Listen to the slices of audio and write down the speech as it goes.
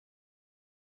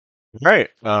Right.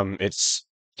 It's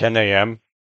 10 a.m.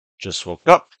 Just woke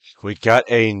up. We got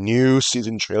a new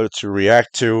season trailer to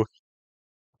react to.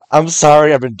 I'm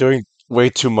sorry, I've been doing way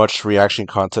too much reaction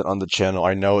content on the channel.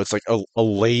 I know it's like a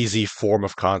lazy form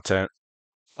of content.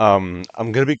 I'm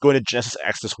gonna be going to Genesis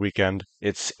X this weekend.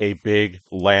 It's a big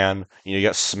LAN. You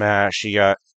got Smash, you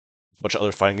got a bunch of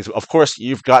other fighting games. Of course,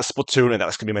 you've got Splatoon, and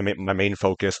that's gonna be my main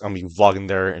focus. I'm gonna be vlogging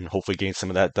there and hopefully getting some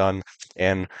of that done.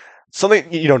 And something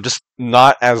just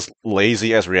not as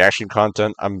lazy as reaction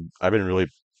content. I've been really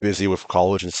busy with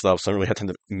college and stuff, so I don't really have time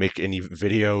to make any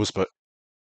videos. But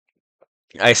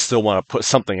I still want to put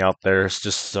something out there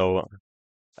just so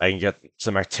I can get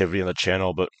some activity on the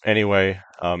channel. But anyway,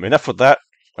 enough with that.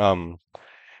 Um,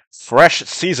 Fresh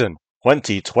season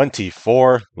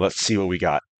 2024. Let's see what we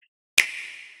got.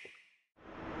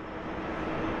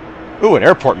 Ooh, an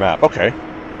airport map. Okay.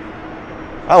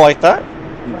 I like that.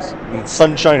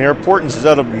 Sunshine Airport. Is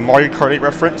that a Mario Kart 8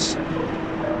 reference?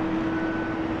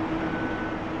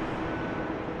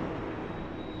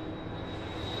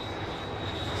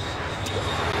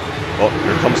 Oh,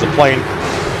 here comes the plane.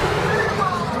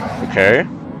 Okay.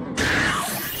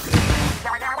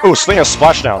 Ooh, Sling has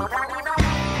splashdown.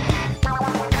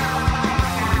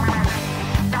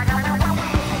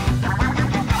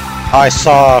 I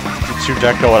saw 52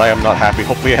 Deco and I am not happy.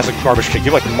 Hopefully it has a garbage can.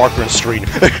 Give like marker and screen.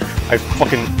 I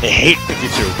fucking hate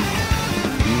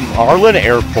 52. Marlin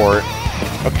Airport.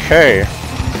 Okay.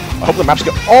 I hope the map's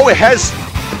good. Oh, it has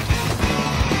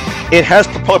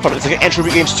propeller pump. It's like an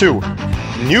Anchovy Games 2.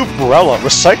 New Brella.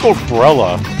 Recycled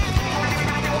Brella.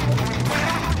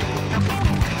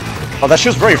 Oh, that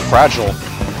shit's very fragile.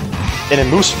 And it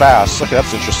moves fast. Okay,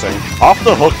 that's interesting. Off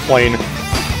the hook plane.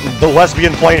 The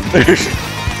lesbian plane.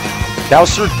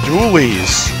 Dowser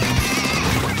Doolies.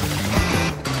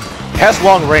 It has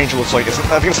long range, it looks like.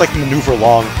 I think it's like maneuver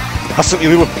long. Custom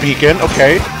elite with beacon,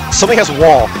 okay. Something has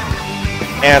wall.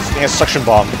 And it has suction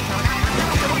bomb.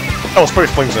 Oh, it's probably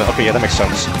flings it. Okay, yeah, that makes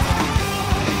sense.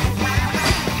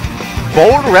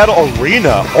 Bone Rattle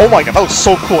Arena. Oh my god, that looks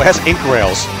so cool. It has ink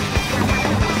rails.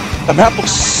 The map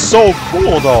looks so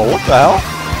cool, though. What the hell?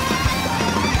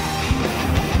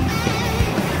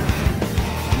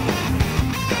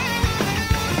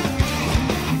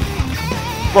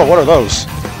 Bro, what are those?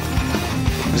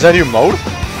 Is that a new mode?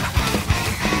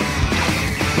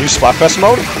 New Splatfest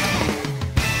mode?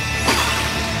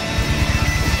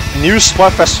 New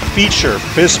Splatfest feature,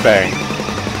 Fizzbang.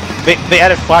 They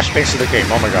added flashbangs to the game,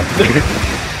 oh my god.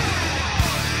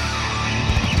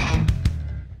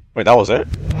 Wait, that was it?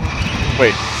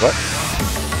 Wait, what?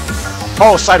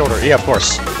 Oh, side order, yeah, of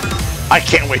course. I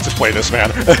can't wait to play this, man.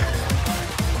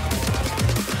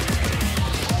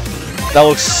 That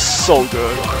looks so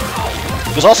good.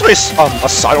 There's also a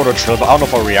side order trailer, but I don't know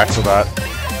if I'll react to that.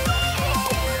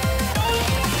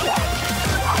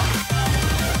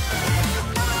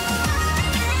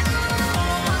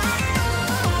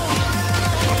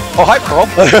 Oh, hi, Pearl.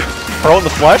 Pearl in the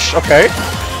flesh, okay.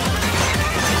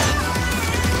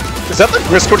 Is that the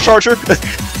Grisco charger?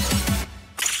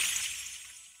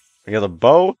 We got the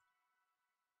bow.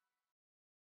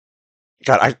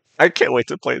 God, I can't wait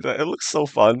to play that. It looks so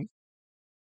fun.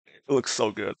 It looks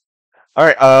so good.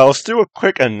 Alright, let's do a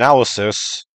quick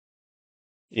analysis.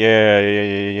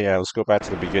 Yeah. Let's go back to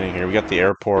the beginning here. We got the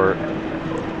airport.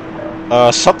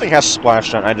 Something has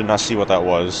splashed on. I did not see what that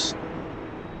was.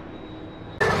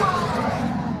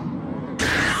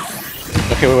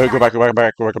 Okay, wait, go back.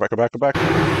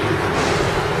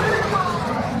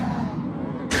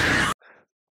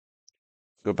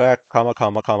 Go back, comma.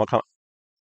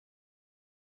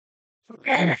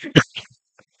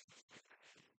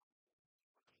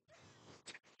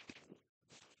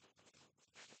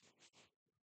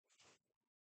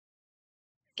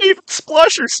 Even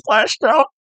Splasher splashed out.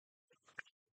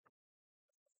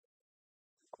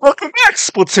 Welcome back,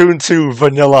 Splatoon 2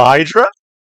 Vanilla Hydra.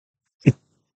 They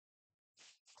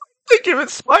give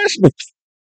it Splash.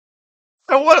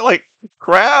 I want it like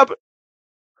Crab.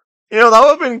 You know, that would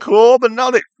have been cool, but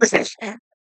now they.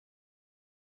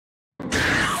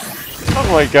 Oh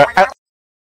my god.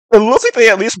 It looks like they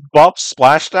at least bumped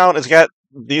Splashdown. It's got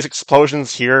these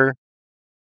explosions here,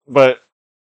 but.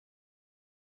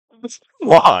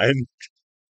 Come on.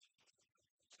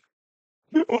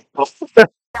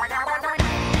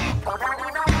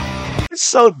 It's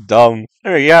so dumb.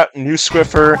 Anyway, yeah, new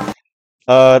Swiffer.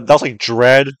 That was like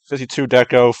Dread, 52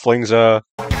 Deco, flings a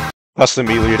custom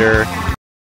meat leader.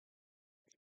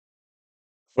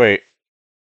 Wait.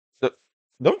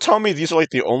 Don't tell me these are like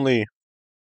the only.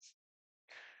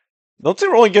 Don't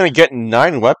think we're only gonna get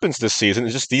 9 weapons this season.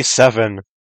 It's just these 7.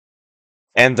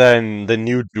 And then the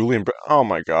new dueling. Oh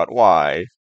my god, why?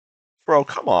 Bro,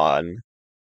 come on.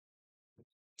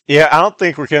 Yeah, I don't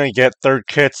think we're gonna get third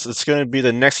kits. It's gonna be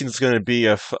the next season's gonna be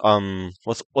if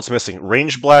what's missing?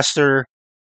 Range Blaster,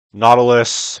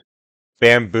 Nautilus,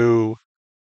 Bamboo,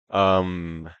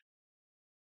 um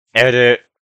Edit,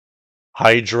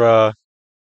 Hydra.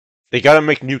 They gotta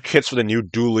make new kits for the new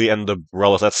Dually and the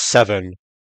Umbrellas. That's 7.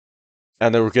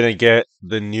 And then we're gonna get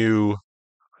the new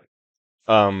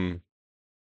um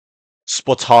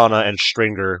Splatana and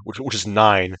Stringer, which is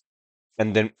 9.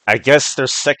 And then I guess their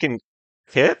second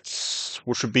kits,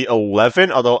 which would be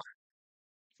 11, although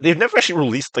they've never actually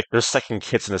released like their second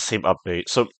kits in the same update.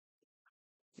 So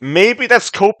maybe that's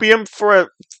copium for a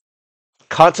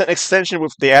content extension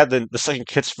if they add the second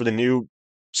kits for the new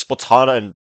Splatana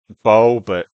and Bow,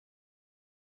 but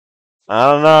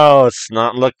I don't know, it's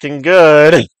not looking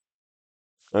good.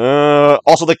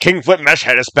 Also the King Flip Mesh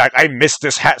hat is back. I miss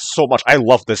this hat so much. I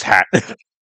love this hat.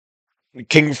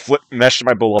 King Flip Mesh,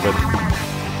 my beloved.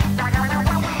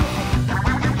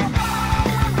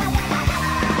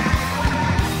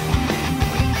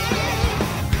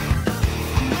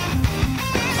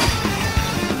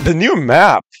 The new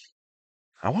map.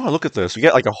 I want to look at this. We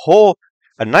get like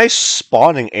a nice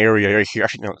spawning area right here.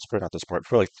 Actually, no, it's probably not this part.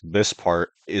 Probably like this part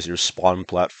is your spawn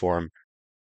platform.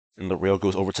 And the rail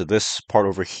goes over to this part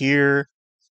over here.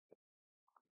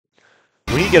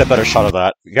 We need to get a better shot of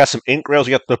that. We got some ink rails.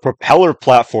 We got the propeller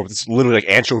platform. It's literally like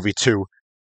Anchovy 2.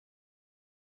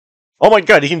 Oh my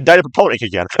god, you can die to propeller ink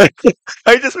again.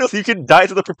 I just realized you can die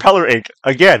to the propeller ink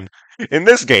again in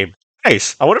this game.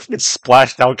 Nice. I wonder if we can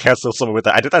splash down cancel someone with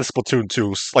that. I did that in Splatoon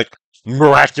 2, like,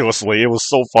 miraculously. It was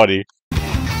so funny.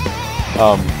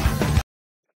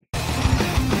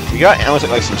 We got analyze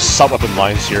like some sub-weapon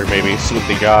lines here, maybe. See what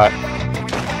they got.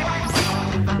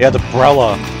 Yeah, the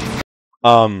Brella.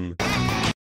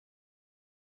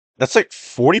 That's like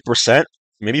 40%,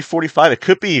 maybe 45. It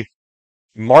could be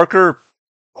marker,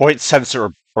 point sensor,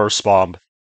 or burst bomb.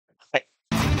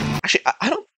 Actually, I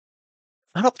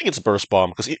don't think it's burst bomb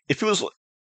because if it was,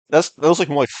 that was like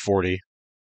more like 40.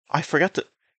 I forgot to.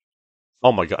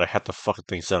 Oh my god, I had the fucking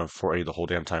thing set on 480 the whole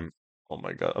damn time. Oh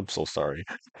my god, I'm so sorry.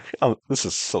 This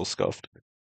is so scuffed.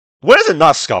 When is it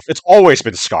not scuffed? It's always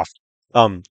been scuffed.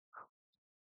 No,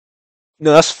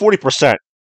 that's 40%.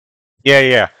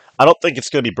 Yeah. I don't think it's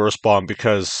gonna be burst bomb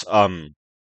because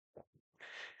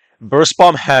burst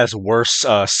bomb has worse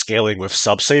scaling with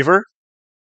subsaver.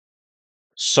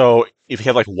 So if you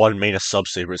have like one main of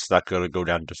subsaver, it's not gonna go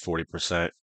down to 40%.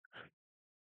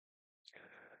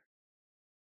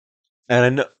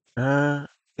 And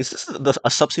is this a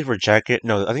subsaver jacket?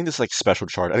 No, I think this is like special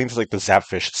charge. I think this is like the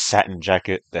Zapfish satin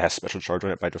jacket that has special charge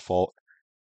on it by default.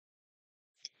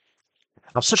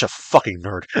 I'm such a fucking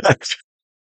nerd.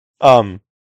 um,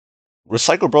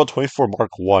 Recycle Bro 24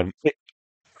 Mark 1.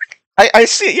 I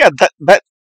see it, yeah,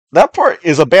 that part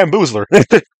is a bamboozler.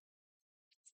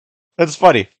 That's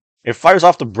funny. It fires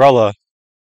off the umbrella.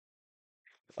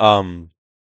 Um,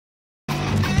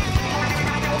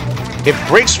 it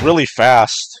breaks really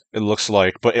fast, it looks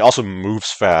like, but it also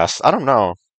moves fast. I don't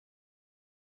know.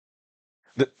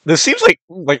 This seems like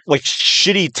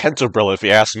shitty tent umbrella, if you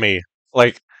ask me.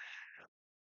 Like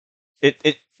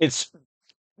it's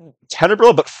tent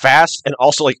umbrella, but fast and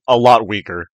also like a lot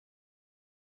weaker.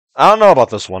 I don't know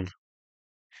about this one,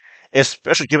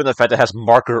 especially given the fact that it has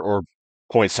marker or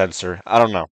point sensor. I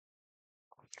don't know.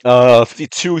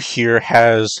 52 here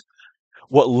has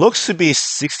what looks to be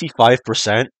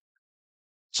 65%.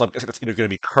 So I'm guessing that's either going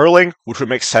to be curling, which would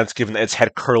make sense given that it's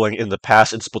had curling in the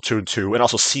past in Splatoon 2, and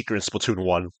also Seeker in Splatoon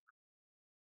 1.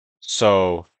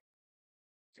 So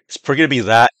it's probably going to be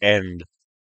that, and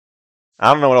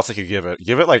I don't know what else I could give it.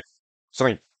 Give it like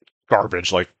something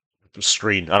garbage, like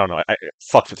screen. I don't know.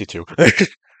 Fuck 52. It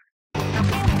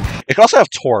can also have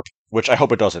Torp, which I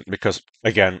hope it doesn't, because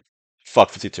again, fuck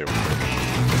 52.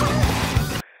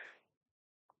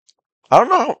 I don't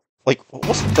know. Like,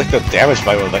 what's like the damage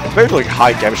value of that? It's very like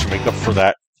high damage to make up for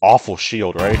that awful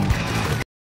shield, right?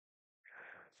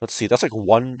 Let's see. That's like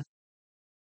one.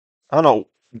 I don't know.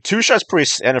 2 shots pretty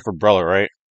standard for Umbrella, right?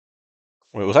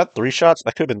 Wait, was that 3 shots?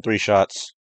 That could have been 3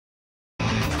 shots.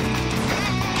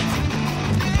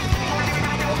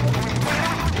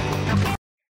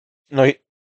 No,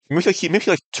 maybe he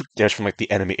like took damage from like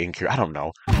the enemy ink here. I don't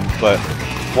know, but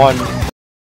one.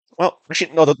 Well,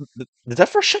 actually, no. Did that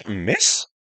first shot miss?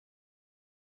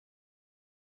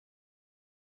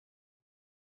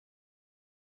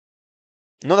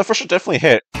 No, the first shot definitely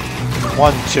hit.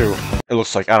 1, 2. It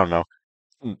looks like I don't know.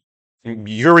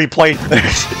 Yuri played the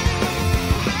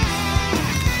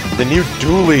new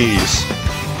dualies.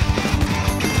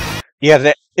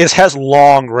 Yeah, it has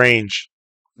long range.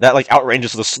 That like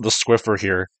outranges the Swiffer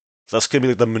here. So that's gonna be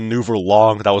like the maneuver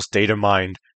long that was data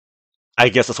mined. I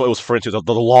guess that's what it was referring to,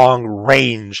 the long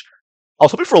range. I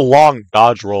was hoping for long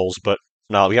dodge rolls, but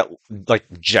no, we got like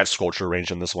jet sculpture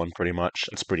range in this one pretty much.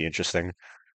 It's pretty interesting.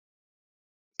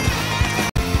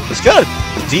 It's got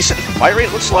a decent fire rate,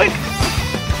 it looks like.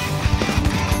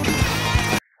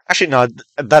 Actually, no,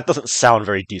 that doesn't sound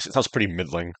very decent. It sounds pretty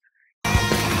middling.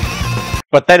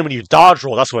 But then when you dodge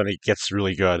roll, that's when it gets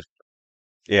really good.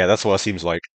 Yeah, that's what it seems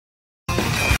like.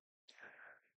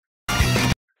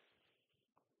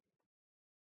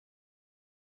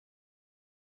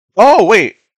 Oh,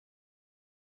 wait.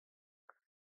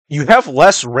 You have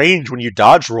less range when you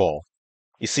dodge roll.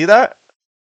 You see that?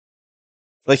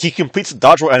 Like, he completes the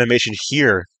dodge roll animation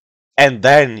here, and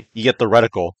then you get the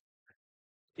reticle.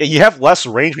 Yeah, you have less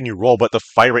range when you roll, but the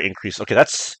fire rate increases. Okay,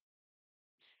 that's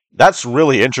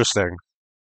really interesting.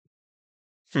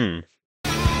 Hmm.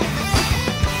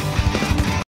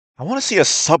 I want to see a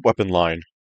sub-weapon line.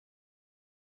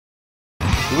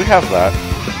 Do we have that?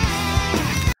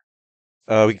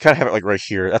 We kind of have it like right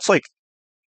here. That's like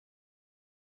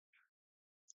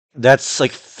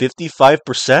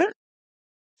 55%?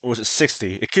 Or was it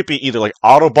 60? It could be either like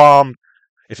Autobomb,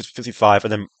 if it's 55,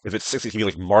 and then if it's 60, it could be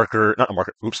like marker, not a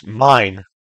marker, oops, mine,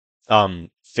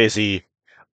 fizzy.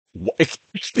 It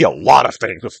could be a lot of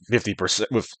things with 50%,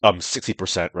 with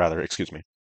 60% rather, excuse me.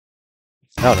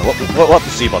 I don't know, we'll have to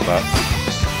see about that.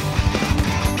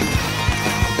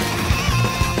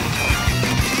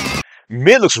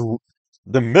 Mid looks,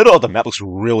 the middle of the map looks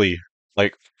really,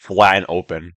 like, flat and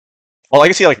open. Well, I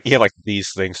guess you have like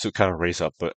these things to kind of raise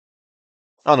up, but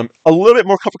I don't know, a little bit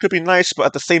more cover could be nice, but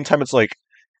at the same time, it's like,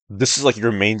 this is like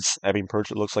your main stabbing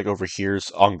perch, it looks like over here's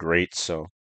on great, so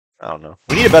I don't know.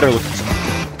 We need a better look.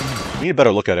 We need a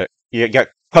better look at it. You got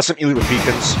custom elite with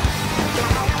beacons,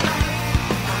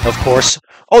 of course.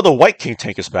 Oh, the White King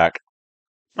tank is back.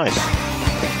 Nice.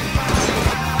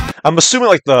 I'm assuming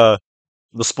like the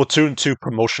Splatoon 2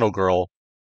 promotional girl,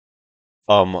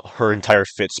 her entire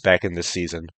fit's back in this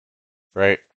season,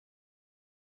 right?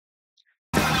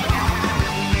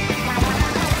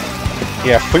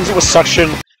 Yeah, flings it with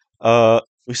suction.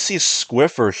 We see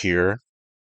Squiffer here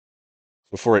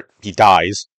before he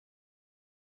dies.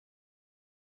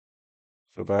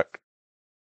 Go back.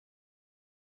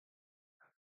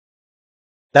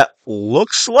 That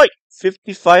looks like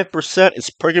 55%. It's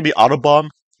probably gonna be Autobomb.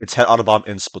 It's had Autobomb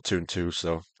in Splatoon 2,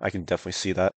 so I can definitely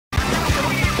see that.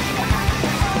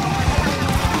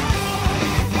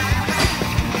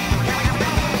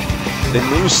 They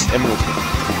lose emeralds.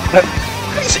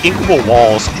 These inkable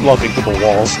walls. I love inkable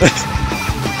walls.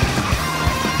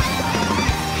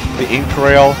 The ink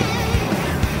rail.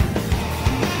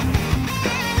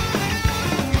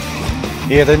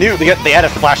 Yeah, they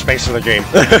added flashbangs to the game.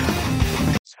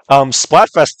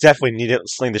 Splatfest definitely needed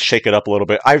something to shake it up a little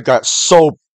bit. I got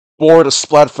so bored of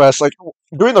Splatfest. Like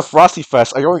during the Frosty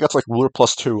Fest, I only got to like Ruler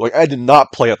 +2. Like I did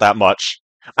not play it that much.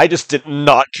 I just did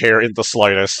not care in the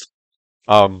slightest.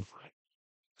 Um,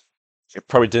 it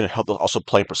probably didn't help also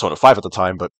playing Persona 5 at the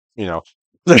time, but you know,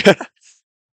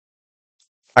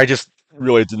 I just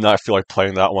really did not feel like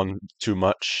playing that one too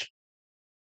much.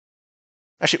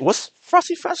 Actually, was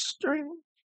Frosty Fest during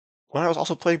when I was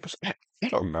also playing Persona? I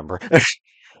don't remember.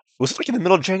 Was it like in the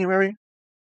middle of January?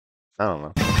 I don't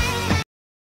know.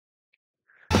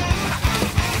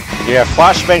 Yeah,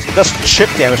 flashbangs, it does chip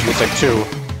damage, it looks like, too.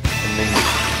 And then,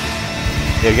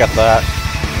 yeah, you got that.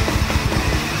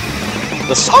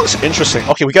 The song's interesting.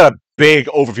 Okay, we got a big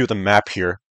overview of the map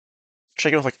here.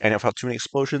 Check it out if I have too many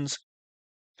explosions.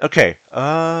 Okay,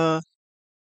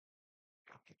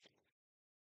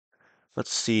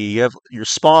 let's see. You have your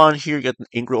spawn here, you get an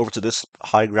Ingrid over to this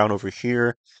high ground over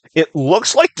here. It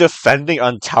looks like defending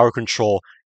on tower control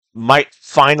might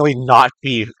finally not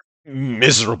be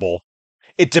miserable.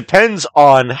 It depends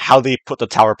on how they put the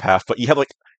tower path, but you have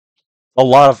like a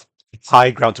lot of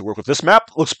high ground to work with. This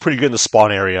map looks pretty good in the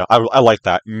spawn area. I like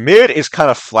that. Mid is kind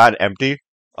of flat and empty.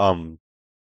 You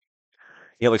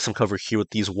have like some cover here with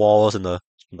these walls and the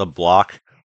block,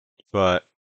 but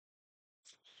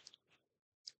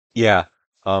yeah,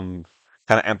 kind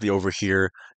of empty over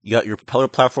here. You got your propeller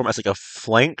platform as like a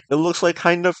flank. It looks like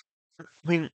kind of. I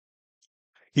mean,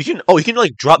 you can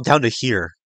like drop down to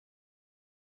here.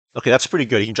 Okay, that's pretty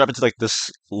good. You can drop into like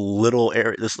this little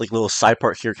area, this like little side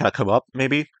part here, kind of come up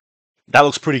maybe. That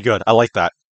looks pretty good. I like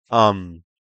that. Um,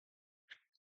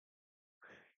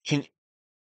 can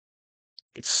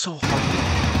it's so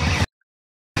hard.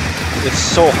 It's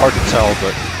so hard to tell,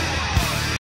 but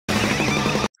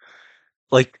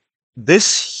like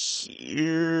this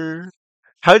here.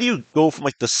 How do you go from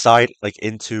like the side like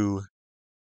into?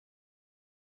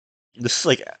 This is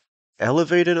like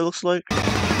elevated, it looks like.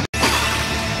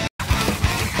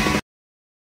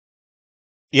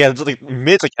 Yeah, it's like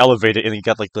mid's like elevated, and you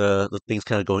got like the things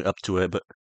kind of going up to it. But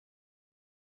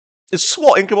is this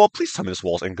wall inkable? Please tell me this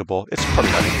wall's inkable. It's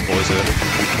probably not inkable, is it?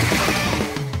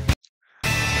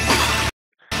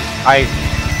 I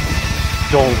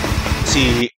don't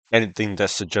see anything that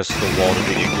suggests the wall to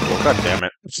be inkable. God damn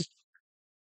it!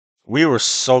 We were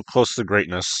so close to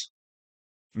greatness.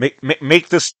 Make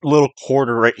this little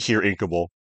quarter right here inkable.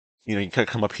 You know, you kind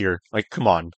of come up here. Like, come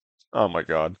on. Oh my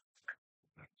god.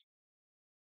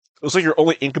 It looks like your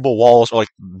only inkable walls are like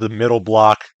the middle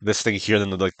block, this thing here,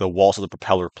 then like the walls of the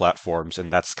propeller platforms,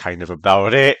 and that's kind of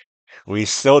about it. We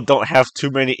still don't have too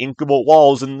many inkable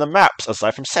walls in the maps,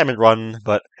 aside from Salmon Run,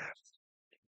 but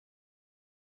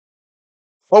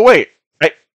oh wait,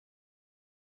 I,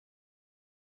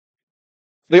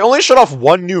 they only showed off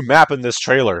one new map in this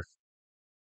trailer.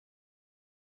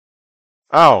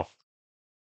 Oh,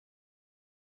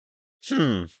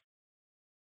 hmm,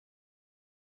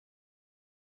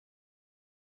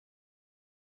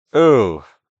 ooh,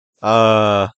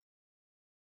 uh,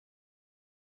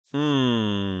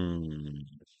 hmm,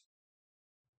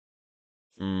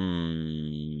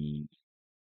 hmm.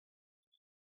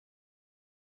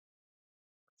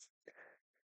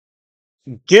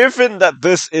 Given that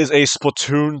this is a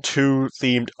Splatoon 2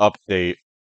 themed update,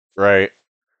 right?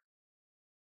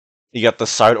 You got the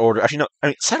side order. Actually, no. I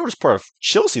mean, side order is part of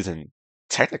chill season,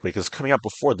 technically, because it's coming out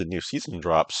before the new season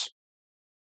drops.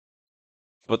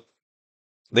 But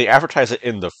they advertise it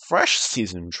in the fresh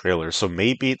season trailer, so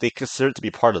maybe they consider it to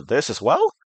be part of this as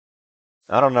well.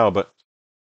 I don't know, but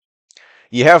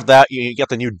you have that. You get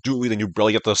the new Dooley, the new Brill.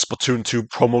 You get the Splatoon 2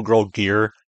 promo girl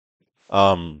gear.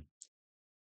 Um,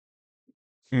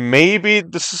 maybe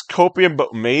this is copium,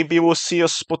 but maybe we'll see a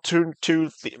Splatoon 2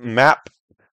 map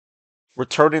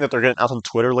returning that they're getting out on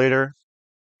Twitter later.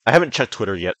 I haven't checked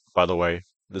Twitter yet, by the way.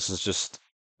 This is just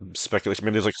speculation.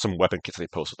 Maybe there's like some weapon kits they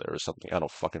posted there or something. I don't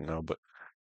fucking know, but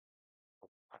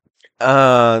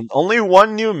only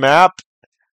one new map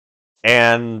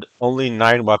and only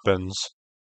 9 weapons.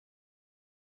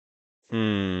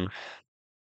 Hmm,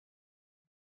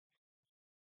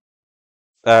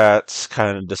 that's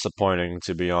kind of disappointing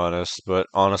to be honest. But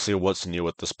honestly, what's new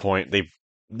at this point? They,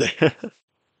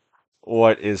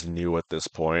 what is new at this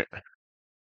point?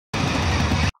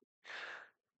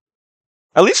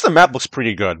 At least the map looks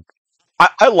pretty good.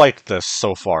 I like this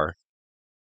so far.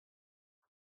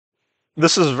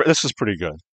 This is pretty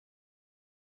good.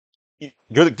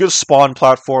 Good spawn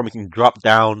platform. You can drop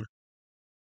down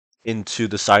into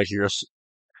the side here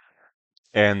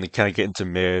and kind of get into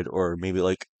mid, or maybe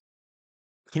like,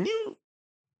 can you,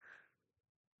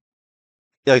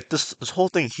 yeah, like this whole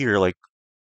thing here, like,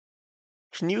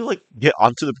 can you like get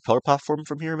onto the propeller platform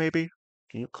from here? Maybe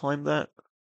can you climb that?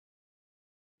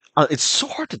 It's so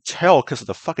hard to tell because of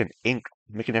the fucking ink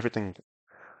making everything.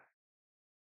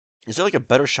 Is there like a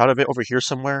better shot of it over here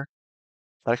somewhere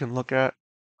that I can look at?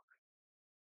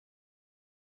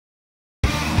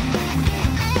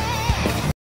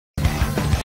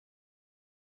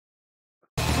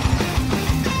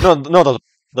 No, no,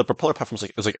 the propeller platform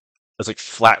is like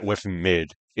flat with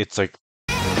mid. It's like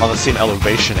on the same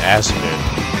elevation as mid.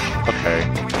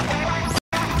 Okay.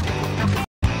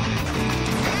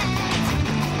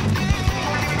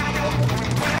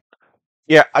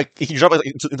 Yeah, you can drop like,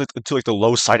 into like the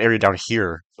low side area down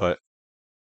here, but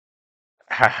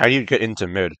how do you get into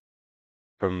mid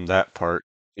from that part?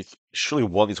 Surely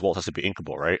one of these walls has to be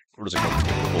inkable, right? Or does it go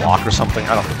block or something?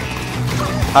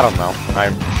 I don't know.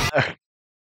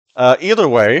 I'm either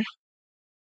way.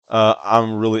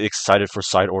 I'm really excited for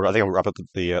side order. I think I'm wrap up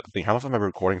the thing. How much am I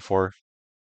recording for?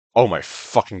 Oh my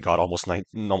fucking god! Almost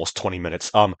 20 minutes.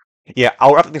 Yeah,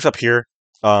 I'll wrap things up here.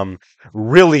 Um,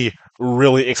 really,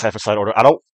 really excited for side order. I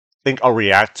don't think I'll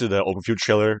react to the overview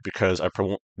trailer because I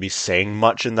probably won't be saying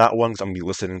much in that one because I'm gonna be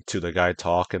listening to the guy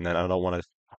talk, and then I don't want to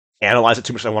analyze it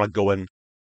too much. I want to go in.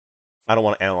 I don't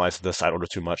want to analyze the side order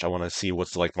too much. I want to see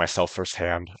what's like myself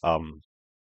firsthand.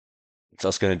 So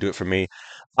that's gonna do it for me.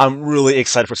 I'm really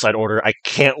excited for side order. I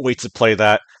can't wait to play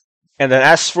that. And then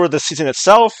as for the season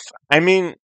itself, I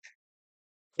mean,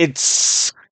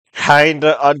 it's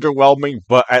kinda underwhelming,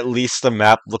 but at least the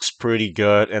map looks pretty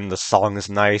good and the song is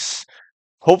nice.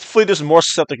 Hopefully there's more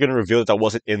stuff they're gonna reveal that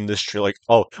wasn't in this trailer, like,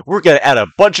 oh, we're gonna add a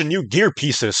bunch of new gear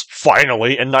pieces,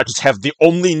 finally, and not just have the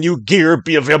only new gear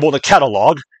be available in the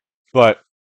catalog. But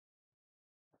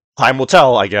time will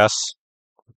tell, I guess.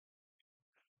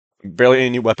 Barely any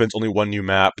new weapons, only one new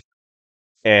map,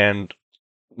 and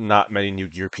not many new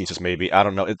gear pieces, maybe. I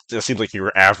don't know. It seems like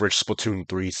your average Splatoon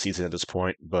 3 season at this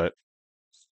point, but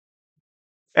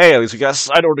Hey, at least we got a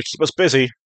side order to keep us busy.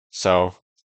 So,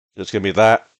 just gonna be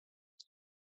that.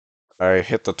 I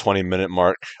hit the 20-minute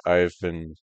mark. I've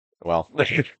been, well,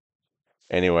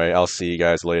 anyway, I'll see you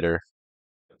guys later.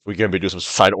 We're gonna be doing some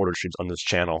side order streams on this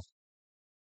channel.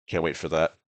 Can't wait for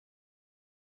that.